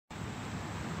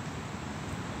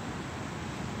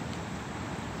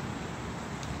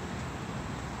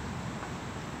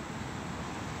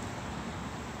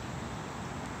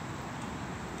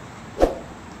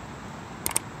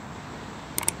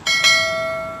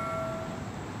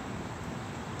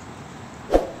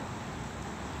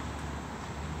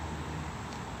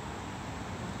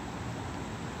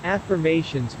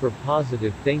Affirmations for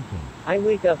positive thinking. I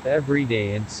wake up every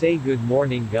day and say good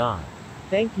morning God.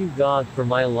 Thank you God for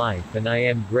my life and I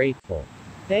am grateful.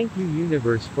 Thank you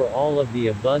universe for all of the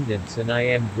abundance and I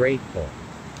am grateful.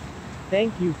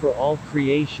 Thank you for all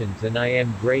creations and I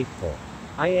am grateful.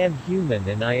 I am human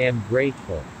and I am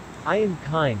grateful. I am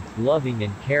kind, loving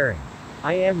and caring.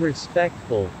 I am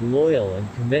respectful, loyal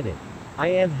and committed. I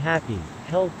am happy,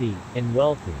 healthy, and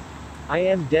wealthy. I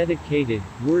am dedicated,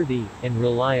 worthy, and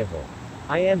reliable.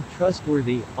 I am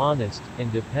trustworthy, honest,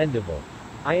 and dependable.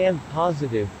 I am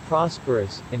positive,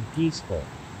 prosperous, and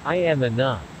peaceful. I am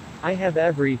enough. I have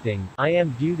everything. I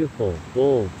am beautiful,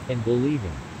 bold, and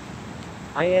believing.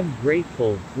 I am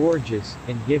grateful, gorgeous,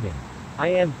 and giving. I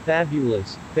am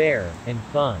fabulous, fair, and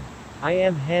fun. I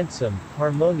am handsome,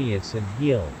 harmonious and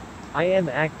healed. I am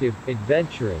active,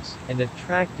 adventurous, and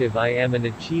attractive. I am an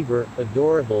achiever,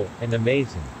 adorable, and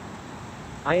amazing.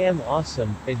 I am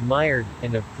awesome, admired,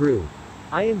 and approved.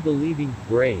 I am believing,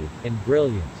 brave, and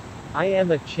brilliant. I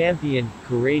am a champion,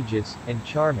 courageous, and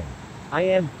charming. I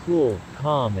am cool,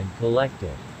 calm and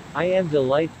collected. I am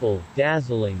delightful,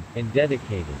 dazzling, and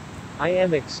dedicated. I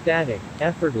am ecstatic,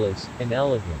 effortless, and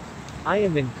elegant. I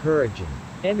am encouraging,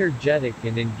 energetic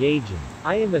and engaging.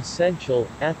 I am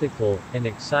essential, ethical, and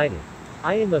excited.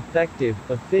 I am effective,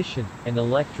 efficient, and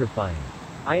electrifying.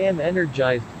 I am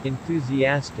energized,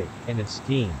 enthusiastic, and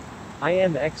esteemed. I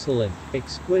am excellent,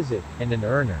 exquisite, and an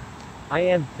earner. I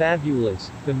am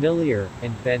fabulous, familiar,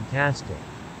 and fantastic.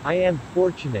 I am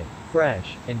fortunate,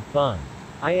 fresh, and fun.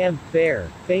 I am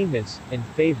fair, famous, and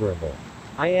favorable.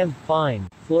 I am fine,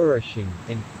 flourishing,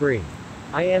 and free.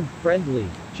 I am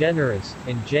friendly, generous,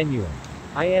 and genuine.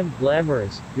 I am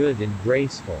glamorous, good and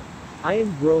graceful. I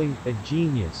am growing, a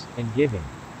genius, and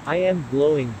giving. I am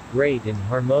glowing, great and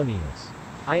harmonious.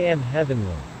 I am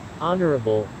heavenly,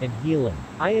 honorable, and healing.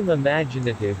 I am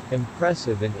imaginative,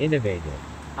 impressive and innovative.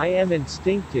 I am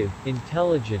instinctive,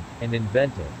 intelligent, and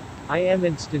inventive. I am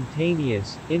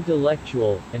instantaneous,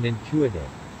 intellectual, and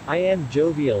intuitive. I am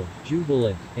jovial,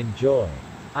 jubilant, and joy.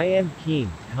 I am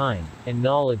keen, kind, and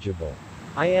knowledgeable.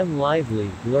 I am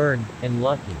lively, learned, and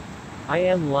lucky. I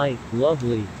am light,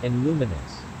 lovely, and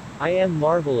luminous. I am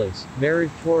marvelous,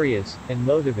 meritorious, and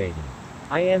motivating.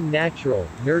 I am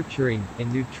natural, nurturing,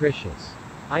 and nutritious.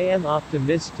 I am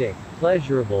optimistic,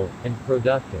 pleasurable, and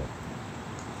productive.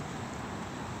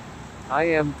 I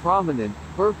am prominent,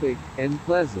 perfect, and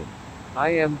pleasant. I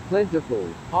am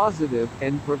plentiful, positive,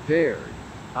 and prepared.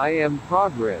 I am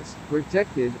progress,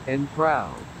 protected, and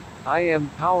proud. I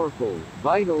am powerful,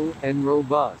 vital, and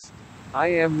robust. I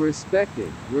am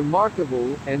respected,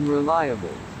 remarkable, and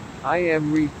reliable. I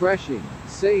am refreshing,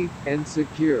 safe, and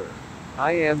secure.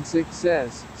 I am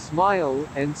success, smile,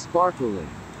 and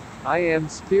sparkling. I am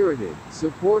spirited,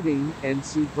 supporting, and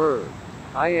superb.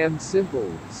 I am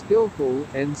simple, skillful,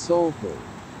 and soulful.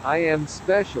 I am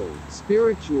special,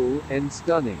 spiritual, and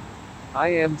stunning. I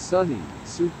am sunny,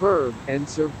 superb, and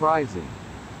surprising.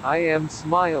 I am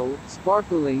smile,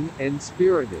 sparkling, and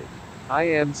spirited. I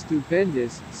am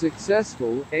stupendous,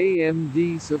 successful, and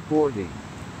supporting.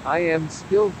 I am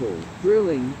skillful,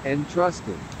 thrilling, and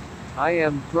trusting. I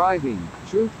am thriving,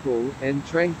 truthful, and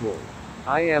tranquil.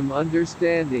 I am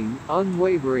understanding,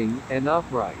 unwavering, and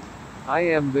upright. I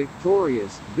am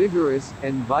victorious, vigorous,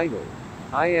 and vital.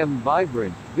 I am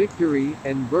vibrant, victory,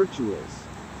 and virtuous.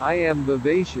 I am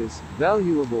vivacious,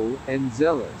 valuable, and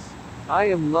zealous. I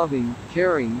am loving,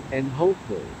 caring, and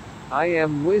hopeful. I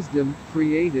am wisdom,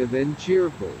 creative and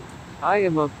cheerful. I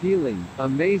am appealing,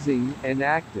 amazing, and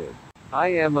active. I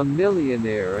am a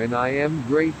millionaire and I am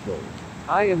grateful.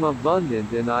 I am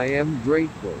abundant and I am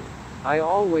grateful. I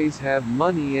always have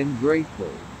money and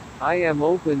grateful. I am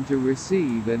open to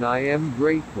receive and I am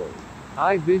grateful.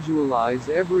 I visualize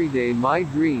every day my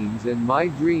dreams and my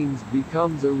dreams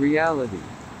becomes a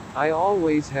reality. I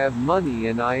always have money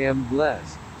and I am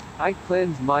blessed. I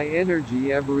cleanse my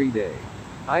energy every day.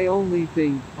 I only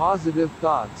think positive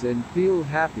thoughts and feel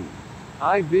happy.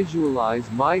 I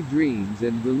visualize my dreams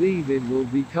and believe it will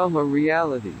become a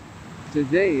reality.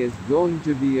 Today is going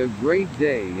to be a great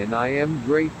day and I am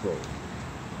grateful.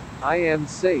 I am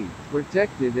safe,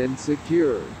 protected and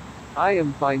secured. I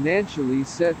am financially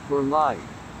set for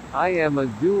life. I am a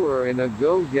doer and a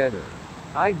go-getter.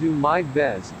 I do my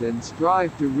best and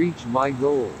strive to reach my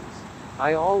goals.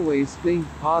 I always think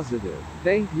positive.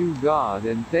 Thank you God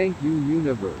and thank you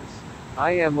universe.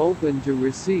 I am open to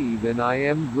receive and I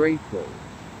am grateful.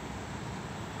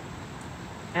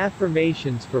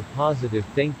 Affirmations for positive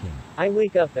thinking. I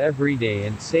wake up every day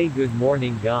and say good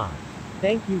morning God.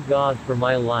 Thank you God for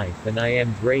my life and I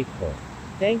am grateful.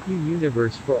 Thank you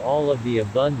universe for all of the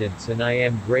abundance and I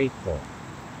am grateful.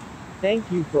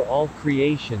 Thank you for all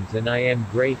creations and I am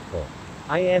grateful.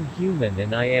 I am human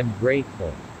and I am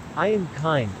grateful. I am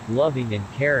kind, loving and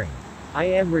caring. I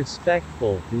am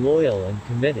respectful, loyal and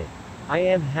committed. I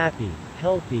am happy,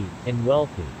 healthy, and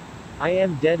wealthy. I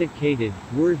am dedicated,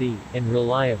 worthy, and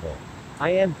reliable.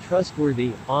 I am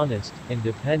trustworthy, honest, and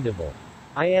dependable.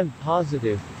 I am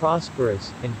positive,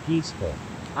 prosperous, and peaceful.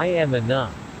 I am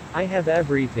enough. I have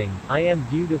everything. I am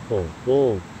beautiful,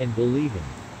 bold, and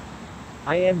believing.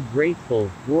 I am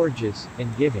grateful, gorgeous,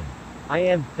 and giving. I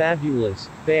am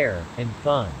fabulous, fair, and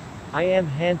fun. I am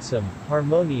handsome,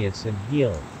 harmonious and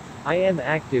healed. I am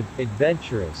active,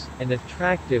 adventurous, and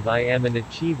attractive. I am an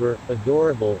achiever,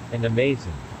 adorable, and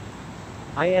amazing.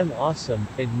 I am awesome,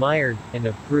 admired, and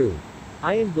approved.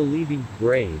 I am believing,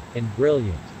 brave, and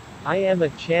brilliant. I am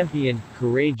a champion,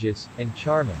 courageous, and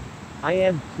charming. I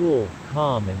am cool,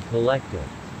 calm and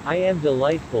collected. I am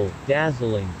delightful,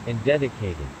 dazzling, and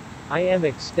dedicated. I am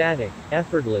ecstatic,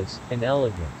 effortless, and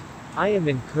elegant. I am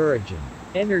encouraging,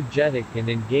 energetic and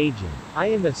engaging. I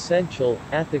am essential,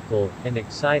 ethical, and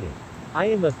exciting. I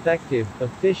am effective,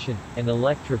 efficient, and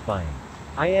electrifying.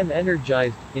 I am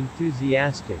energized,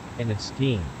 enthusiastic, and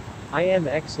esteemed. I am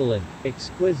excellent,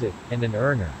 exquisite, and an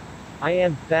earner. I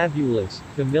am fabulous,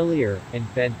 familiar, and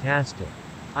fantastic.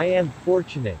 I am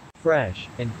fortunate,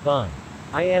 fresh, and fun.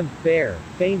 I am fair,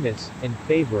 famous, and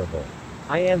favorable.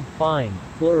 I am fine,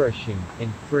 flourishing,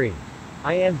 and free.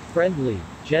 I am friendly,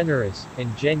 generous,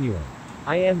 and genuine.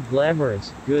 I am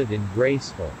glamorous, good and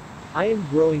graceful. I am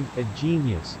growing, a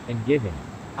genius, and giving.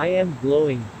 I am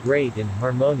glowing, great and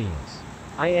harmonious.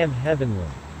 I am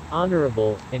heavenly,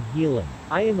 honorable, and healing.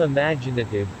 I am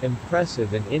imaginative,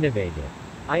 impressive and innovative.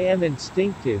 I am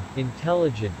instinctive,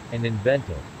 intelligent, and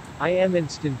inventive. I am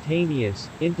instantaneous,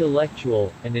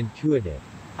 intellectual, and intuitive.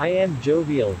 I am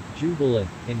jovial,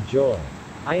 jubilant, and joy.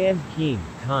 I am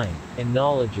keen, kind, and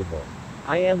knowledgeable.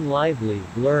 I am lively,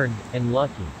 learned, and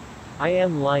lucky. I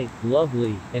am light,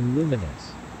 lovely, and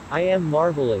luminous. I am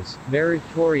marvelous,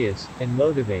 meritorious, and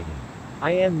motivating.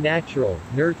 I am natural,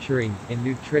 nurturing, and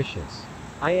nutritious.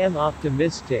 I am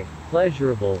optimistic,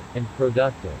 pleasurable, and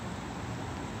productive.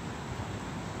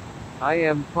 I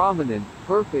am prominent,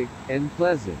 perfect, and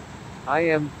pleasant. I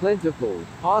am plentiful,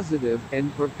 positive,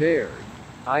 and prepared.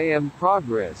 I am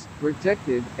progress,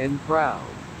 protected, and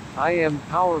proud. I am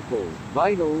powerful,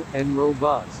 vital, and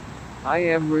robust. I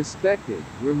am respected,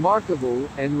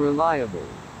 remarkable, and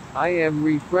reliable. I am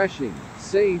refreshing,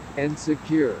 safe, and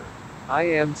secure. I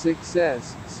am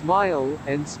success, smile,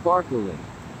 and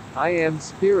sparkling. I am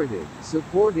spirited,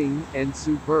 supporting, and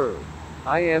superb.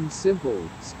 I am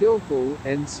simple, skillful,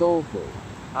 and soulful.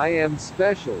 I am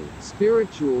special,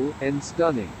 spiritual, and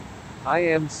stunning. I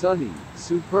am sunny,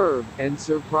 superb, and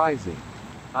surprising.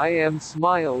 I am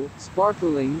smile,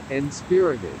 sparkling, and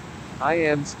spirited. I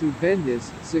am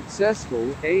stupendous,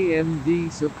 successful, and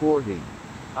supporting.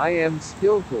 I am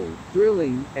skillful,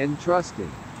 thrilling, and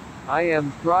trusting. I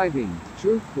am thriving,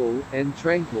 truthful, and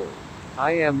tranquil.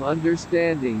 I am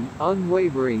understanding,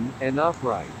 unwavering, and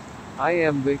upright. I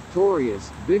am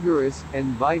victorious, vigorous,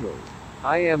 and vital.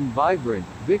 I am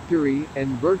vibrant, victory,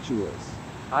 and virtuous.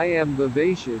 I am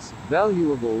vivacious,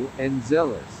 valuable, and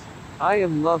zealous. I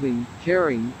am loving,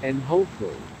 caring, and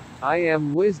hopeful. I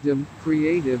am wisdom,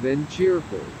 creative and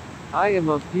cheerful. I am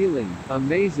appealing,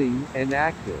 amazing, and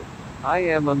active. I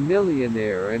am a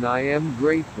millionaire and I am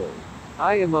grateful.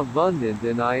 I am abundant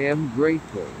and I am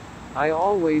grateful. I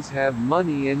always have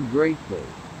money and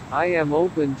grateful. I am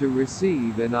open to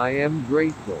receive and I am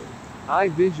grateful. I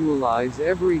visualize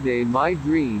every day my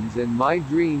dreams and my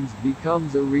dreams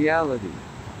becomes a reality.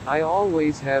 I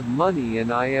always have money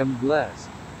and I am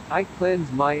blessed. I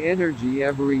cleanse my energy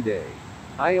every day.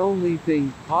 I only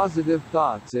think positive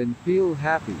thoughts and feel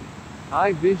happy.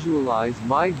 I visualize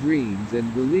my dreams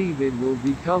and believe it will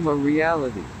become a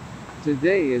reality.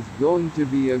 Today is going to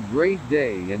be a great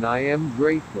day and I am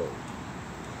grateful.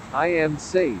 I am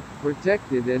safe,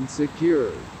 protected and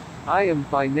secured. I am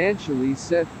financially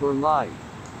set for life.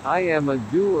 I am a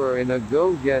doer and a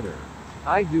go-getter.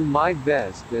 I do my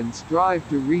best and strive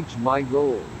to reach my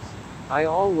goals. I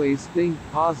always think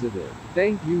positive.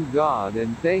 Thank you God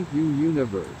and thank you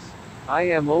universe. I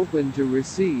am open to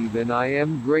receive and I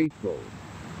am grateful.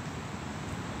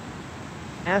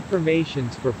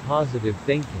 Affirmations for positive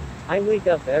thinking. I wake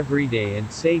up every day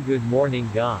and say good morning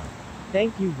God.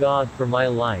 Thank you God for my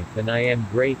life and I am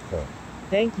grateful.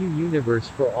 Thank you universe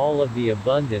for all of the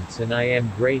abundance and I am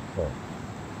grateful.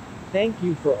 Thank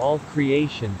you for all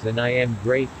creations and I am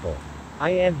grateful.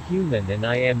 I am human and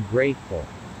I am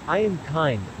grateful. I am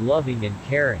kind, loving and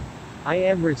caring. I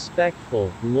am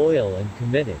respectful, loyal and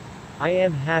committed. I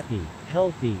am happy,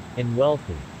 healthy, and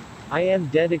wealthy. I am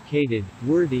dedicated,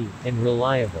 worthy, and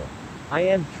reliable. I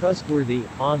am trustworthy,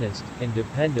 honest, and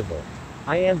dependable.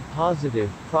 I am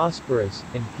positive, prosperous,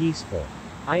 and peaceful.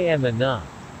 I am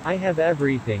enough. I have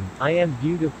everything. I am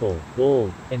beautiful,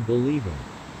 bold, and believing.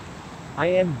 I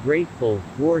am grateful,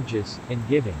 gorgeous, and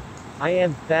giving. I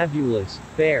am fabulous,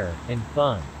 fair, and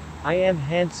fun. I am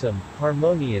handsome,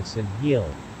 harmonious, and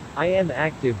healed. I am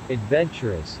active,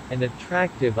 adventurous, and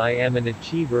attractive. I am an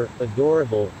achiever,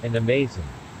 adorable, and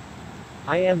amazing.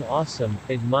 I am awesome,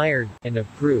 admired, and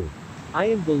approved. I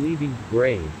am believing,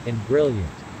 brave, and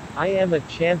brilliant. I am a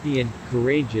champion,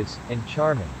 courageous, and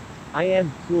charming. I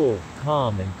am cool,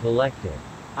 calm, and collected.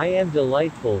 I am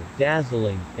delightful,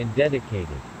 dazzling, and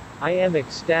dedicated. I am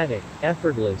ecstatic,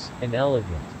 effortless, and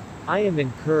elegant. I am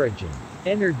encouraging,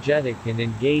 energetic, and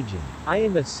engaging. I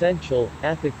am essential,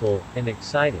 ethical, and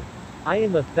exciting. I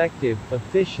am effective,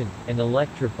 efficient, and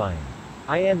electrifying.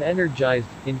 I am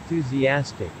energized,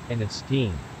 enthusiastic, and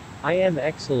esteemed. I am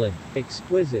excellent,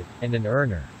 exquisite, and an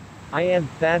earner. I am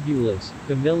fabulous,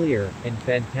 familiar, and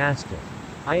fantastic.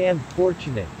 I am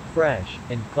fortunate, fresh,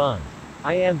 and fun.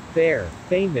 I am fair,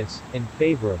 famous, and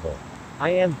favorable. I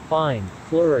am fine,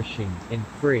 flourishing, and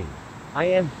free. I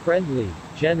am friendly,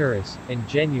 generous, and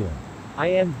genuine. I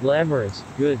am glamorous,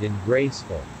 good, and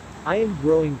graceful. I am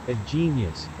growing, a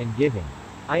genius, and giving.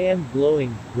 I am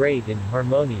glowing, great, and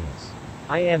harmonious.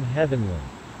 I am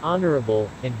heavenly,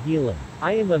 honorable, and healing.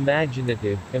 I am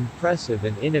imaginative, impressive,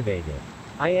 and innovative.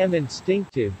 I am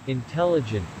instinctive,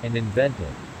 intelligent, and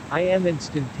inventive. I am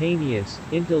instantaneous,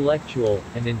 intellectual,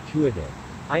 and intuitive.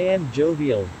 I am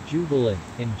jovial, jubilant,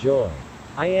 and joy.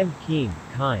 I am keen,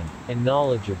 kind, and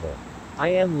knowledgeable.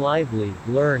 I am lively,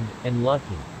 learned, and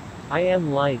lucky. I am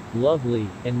light,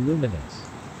 lovely, and luminous.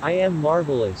 I am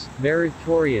marvelous,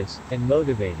 meritorious, and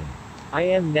motivating. I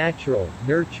am natural,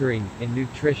 nurturing, and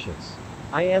nutritious.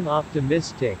 I am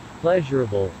optimistic,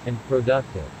 pleasurable, and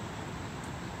productive.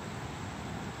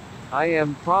 I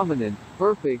am prominent,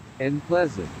 perfect, and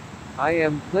pleasant. I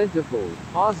am plentiful,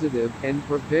 positive, and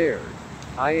prepared.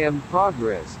 I am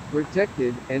progress,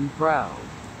 protected, and proud.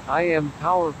 I am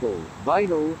powerful,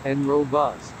 vital, and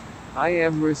robust. I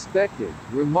am respected,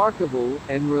 remarkable,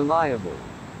 and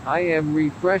reliable. I am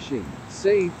refreshing,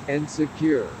 safe, and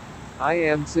secure. I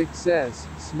am success,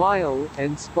 smile,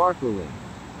 and sparkling.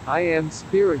 I am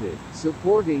spirited,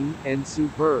 supporting, and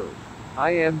superb.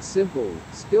 I am simple,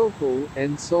 skillful,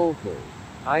 and soulful.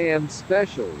 I am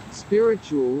special,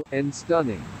 spiritual, and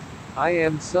stunning. I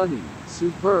am sunny,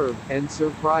 superb, and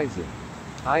surprising.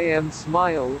 I am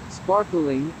smile,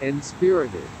 sparkling, and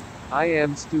spirited. I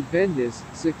am stupendous,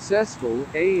 successful,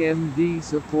 and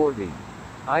supporting.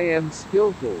 I am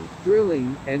skillful,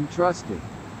 thrilling, and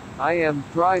trusting. I am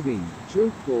thriving,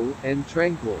 truthful, and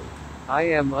tranquil. I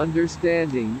am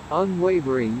understanding,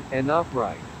 unwavering, and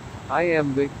upright. I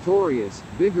am victorious,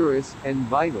 vigorous, and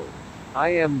vital. I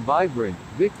am vibrant,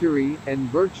 victory, and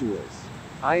virtuous.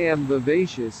 I am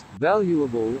vivacious,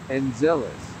 valuable, and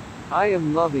zealous. I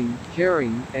am loving,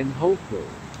 caring, and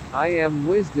hopeful. I am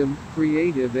wisdom,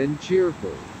 creative, and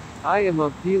cheerful. I am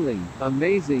appealing,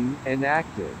 amazing, and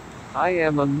active. I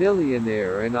am a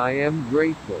millionaire and I am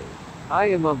grateful. I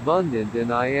am abundant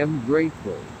and I am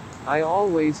grateful. I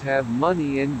always have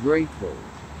money and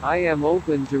grateful. I am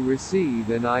open to receive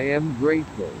and I am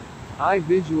grateful. I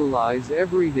visualize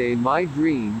every day my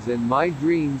dreams and my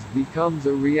dreams becomes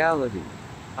a reality.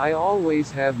 I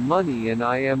always have money and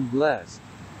I am blessed.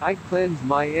 I cleanse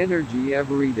my energy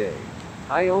every day.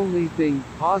 I only think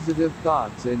positive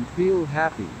thoughts and feel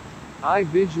happy. I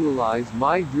visualize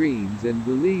my dreams and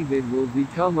believe it will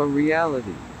become a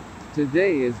reality.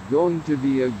 Today is going to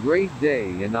be a great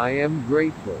day and I am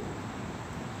grateful.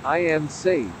 I am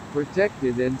safe,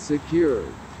 protected and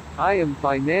secured. I am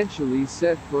financially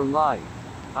set for life.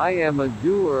 I am a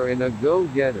doer and a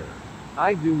go-getter.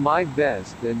 I do my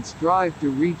best and strive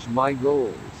to reach my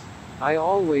goals. I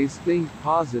always think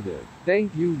positive.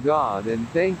 Thank you God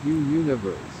and thank you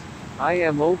universe. I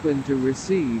am open to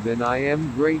receive and I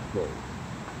am grateful.